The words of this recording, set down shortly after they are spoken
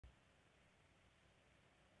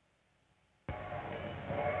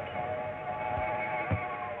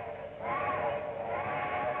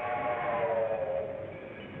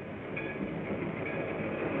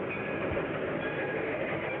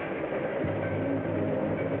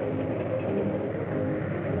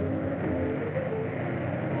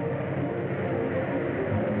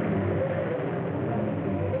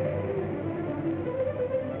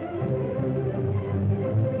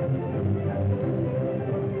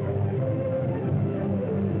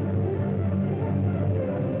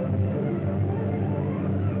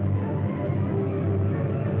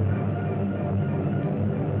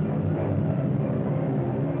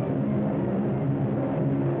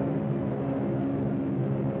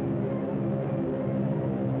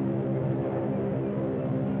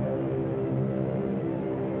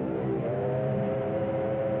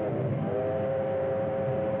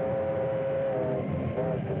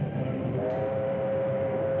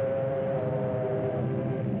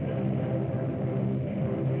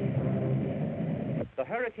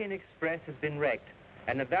Hurricane Express has been wrecked,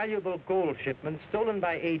 and a valuable gold shipment stolen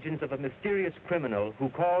by agents of a mysterious criminal who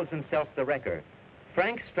calls himself the Wrecker.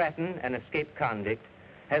 Frank Stratton, an escaped convict,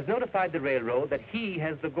 has notified the railroad that he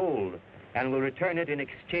has the gold and will return it in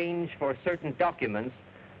exchange for certain documents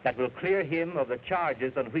that will clear him of the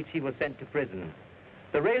charges on which he was sent to prison.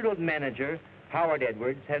 The railroad manager, Howard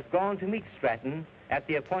Edwards, has gone to meet Stratton at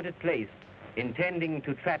the appointed place, intending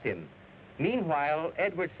to trap him. Meanwhile,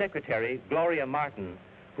 Edwards' secretary, Gloria Martin,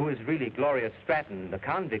 who is really Gloria Stratton, the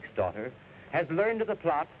convict's daughter, has learned of the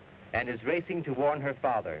plot and is racing to warn her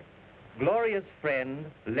father. Gloria's friend,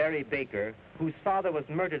 Larry Baker, whose father was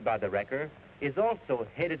murdered by the Wrecker, is also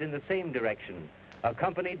headed in the same direction,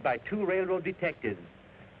 accompanied by 2 railroad detectives,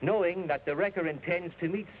 knowing that the Wrecker intends to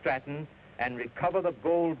meet Stratton and recover the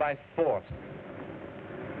gold by force.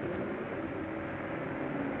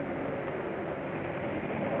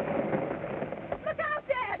 Look out,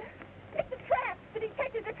 Dad! It's a trap! The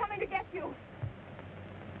detectives are coming to get you!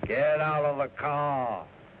 Get out of the car!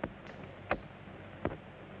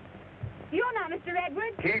 You're not Mr.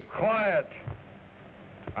 Edwards! Keep quiet!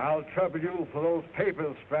 I'll trouble you for those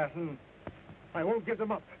papers, Stratton. I won't give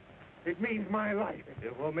them up. It means my life.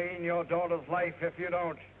 It will mean your daughter's life if you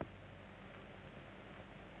don't.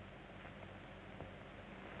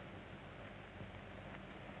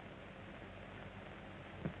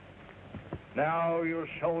 Now you'll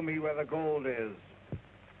show me where the gold is.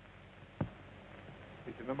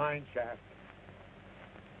 It's in the mine shaft.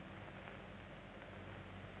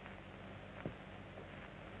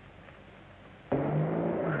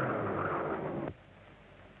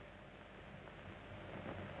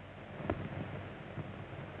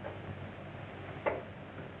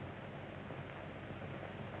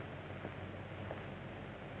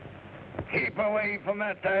 Keep away from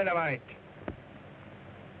that dynamite.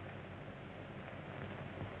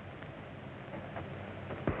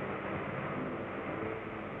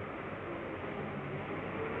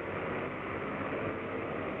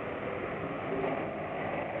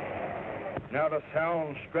 Now the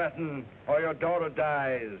sound, Stratton, or your daughter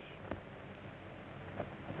dies.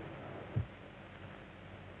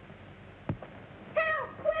 Help!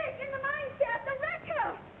 Quick! In the mine shaft, the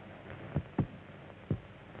Wrecker!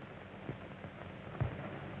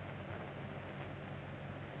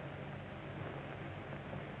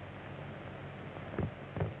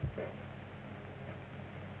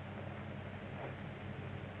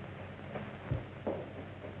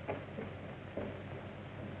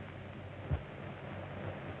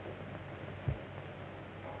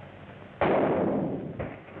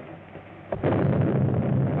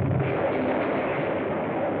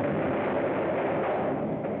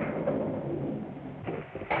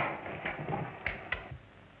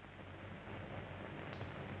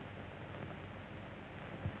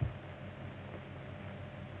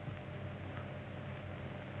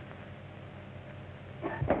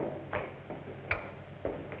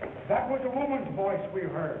 That was a woman's voice we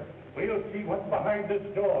heard. We'll see what's behind this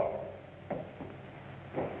door.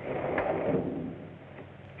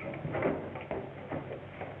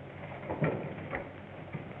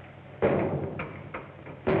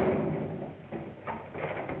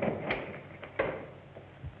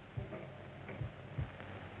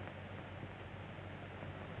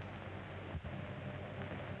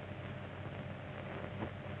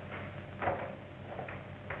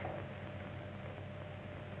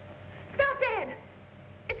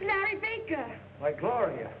 Why,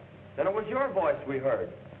 Gloria, then it was your voice we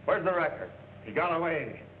heard. Where's the Wrecker? He got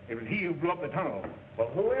away. It was he who blew up the tunnel. Well,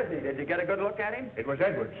 who is he? Did you get a good look at him? It was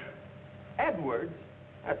Edwards. Edwards?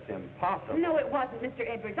 That's impossible. No, it wasn't Mr.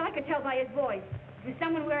 Edwards. I could tell by his voice. It was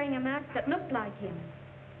someone wearing a mask that looked like him.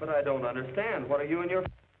 But I don't understand. What are you and your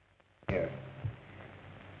here?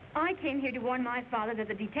 I came here to warn my father that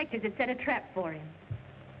the detectives had set a trap for him.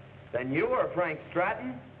 Then you are Frank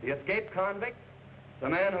Stratton, the escaped convict? The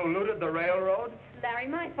man who looted the railroad? Larry,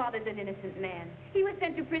 my father's an innocent man. He was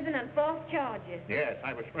sent to prison on false charges. Yes,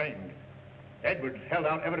 I was framed. Edwards held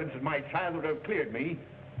out evidence that my child would have cleared me.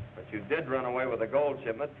 But you did run away with a gold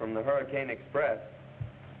shipment from the Hurricane Express.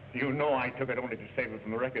 You know I took it only to save it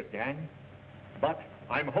from the Wrecker's gang. But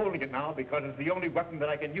I'm holding it now because it's the only weapon that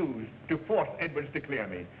I can use to force Edwards to clear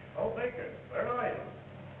me. Oh, Baker, where are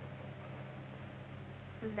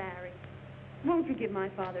you? Larry, won't you give my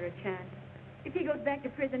father a chance? If he goes back to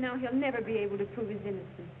prison now, he'll never be able to prove his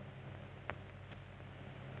innocence.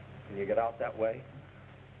 Can you get out that way?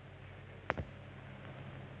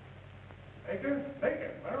 Baker,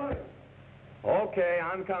 Baker, where are you? Okay,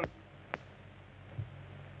 I'm coming.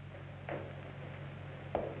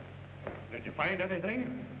 Did you find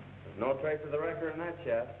anything? There's no trace of the Wrecker in that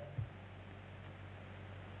chest.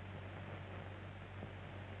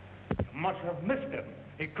 must have missed him.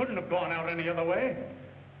 He couldn't have gone out any other way.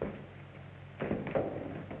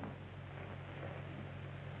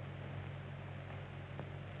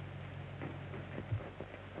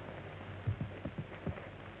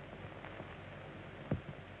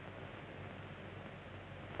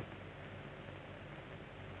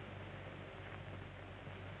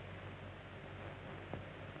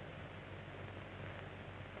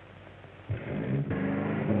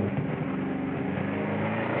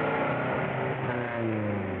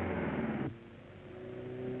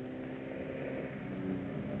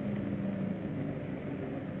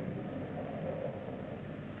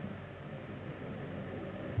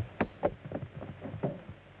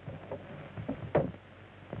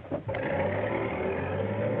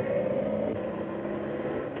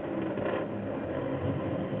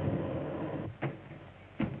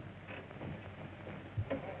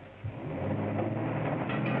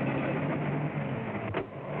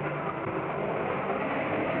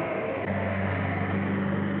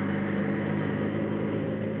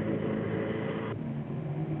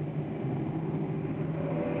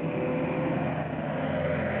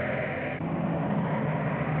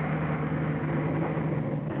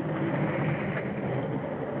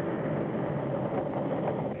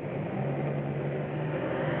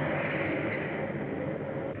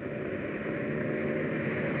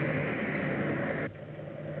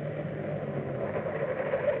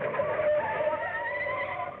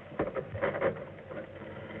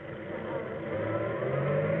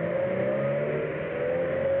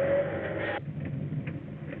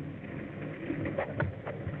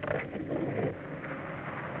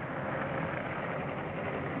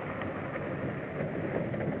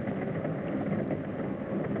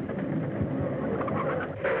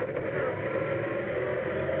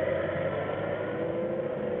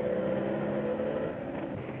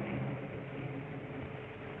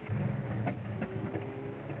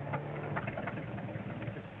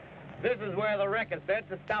 This is where the record said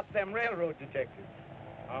to stop them railroad detectives.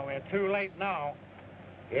 Oh, we're too late now.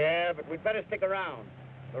 Yeah, but we'd better stick around.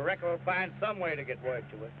 The wrecker will find some way to get word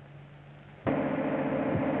to us.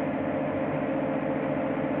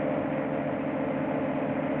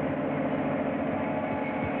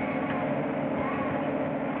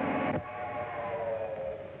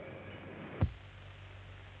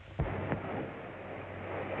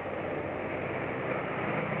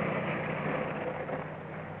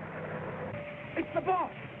 It's the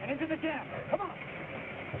boss! And into the jam! Come on!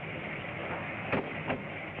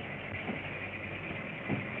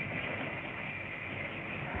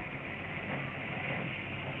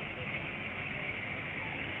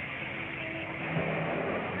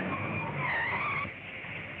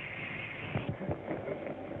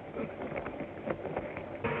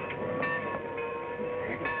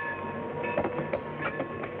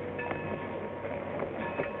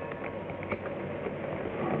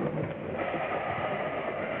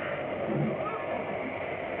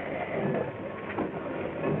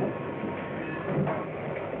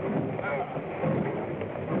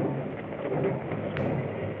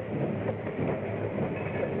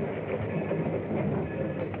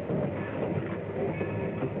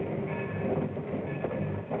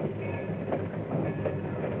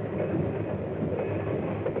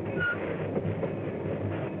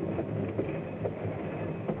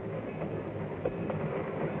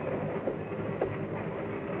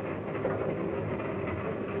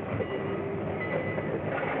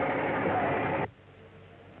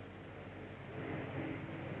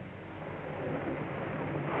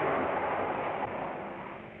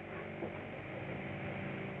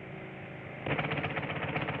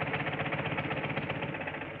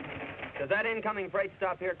 Does that incoming freight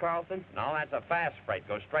stop here, Carlson? No, that's a fast freight.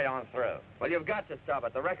 Goes straight on through. Well, you've got to stop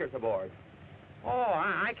it. The wrecker's aboard. Oh,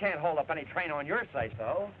 I can't hold up any train on your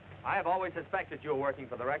say-so. I have always suspected you were working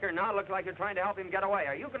for the wrecker. Now it looks like you're trying to help him get away.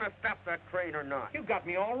 Are you going to stop that train or not? You got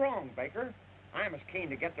me all wrong, Baker. I'm as keen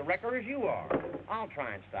to get the wrecker as you are. I'll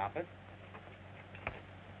try and stop it.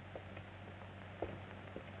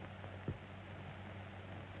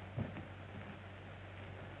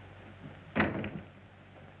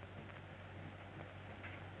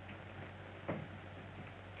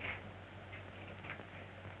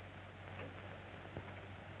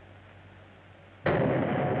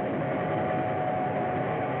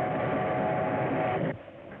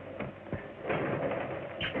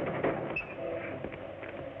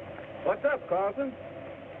 What's up, Carlson?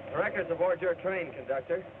 The wrecker's aboard your train,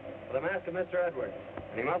 conductor, with a master, Mr. Edwards,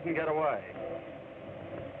 and he mustn't get away.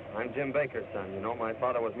 I'm Jim Baker's son. You know, my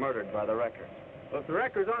father was murdered by the wrecker. Well, if the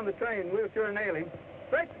wrecker's on the train, we'll sure nail him.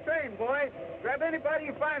 Break the train, boy. Grab anybody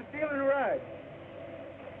you find stealing a ride.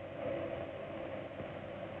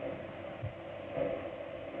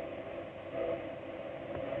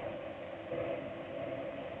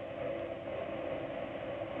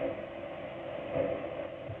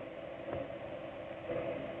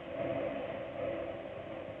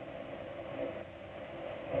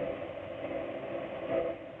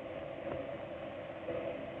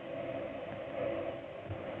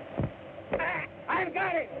 I've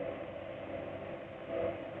got it!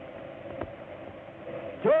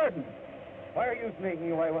 Jordan! Why are you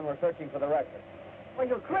sneaking away when we're searching for the record? Well,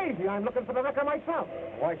 you're crazy. I'm looking for the wrecker myself.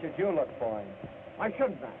 Why should you look for him? Why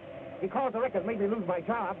shouldn't I? He caused the wreckers made me lose my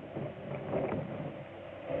job.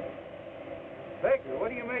 Baker, what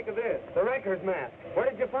do you make of this? The wrecker's mask. Where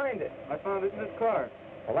did you find it? I found it in his car.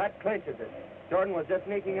 Well, that clinches it. Jordan was just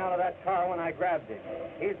sneaking out of that car when I grabbed him.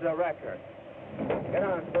 He's the wrecker. Get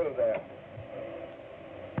on through there.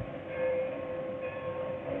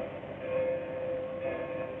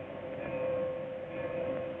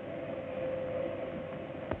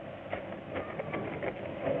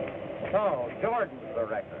 So, Jordan's the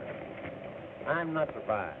wrecker. I'm not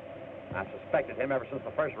surprised. I've suspected him ever since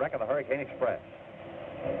the first wreck of the Hurricane Express.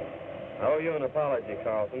 I owe you an apology,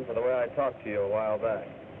 Carlson, for the way I talked to you a while back.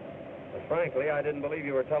 But frankly, I didn't believe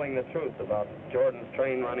you were telling the truth about Jordan's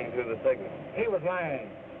train running through the signal. He was lying.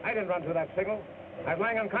 I didn't run through that signal. I was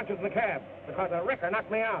lying unconscious in the cab because the wrecker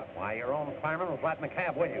knocked me out. Why, your own fireman was right in the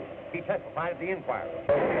cab with you. He testified at the inquiry.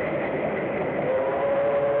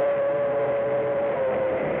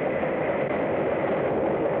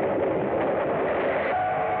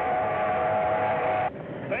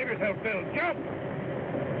 Save yourself, Bill. Jump!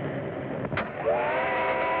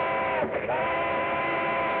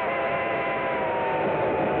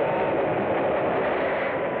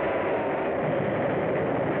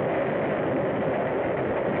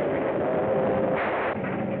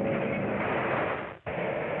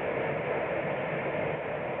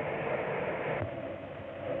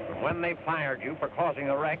 When they fired you for causing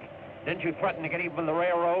the wreck, didn't you threaten to get even with the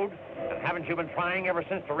railroad? And haven't you been trying ever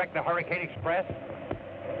since to wreck the Hurricane Express?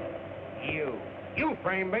 You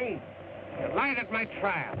framed me. You lied at my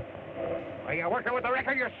trial. Are you working with the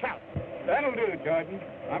wrecker yourself? That'll do, Jordan.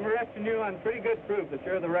 I'm arresting you on pretty good proof that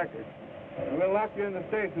you're the wrecker. And we'll lock you in the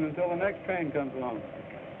station until the next train comes along.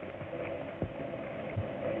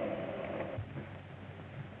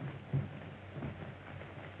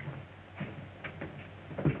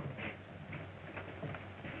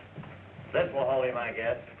 This will hold him, I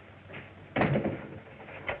guess.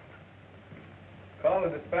 Call the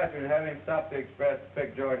dispatcher and have him stop the express to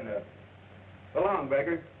pick Jordan up. So long,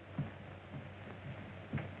 Baker.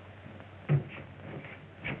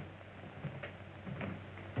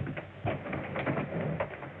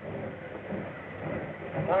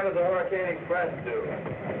 What time does the Hurricane Express do?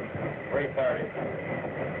 3:30.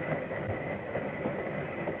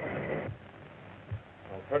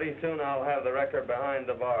 Well, pretty soon I'll have the record behind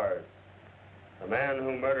the bars. The man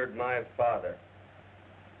who murdered my father.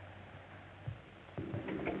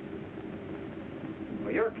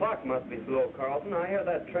 Well, your clock must be slow, Carlton. I hear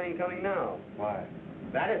that train coming now. Why?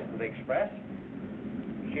 That isn't the express.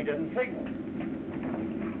 She didn't signal.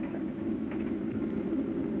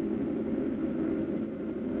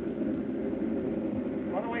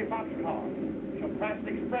 Runaway boxcar. She'll crash the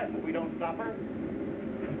express if we don't stop her.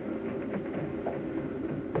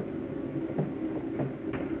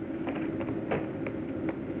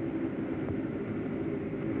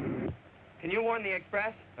 Can you warn the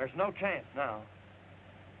express? There's no chance now.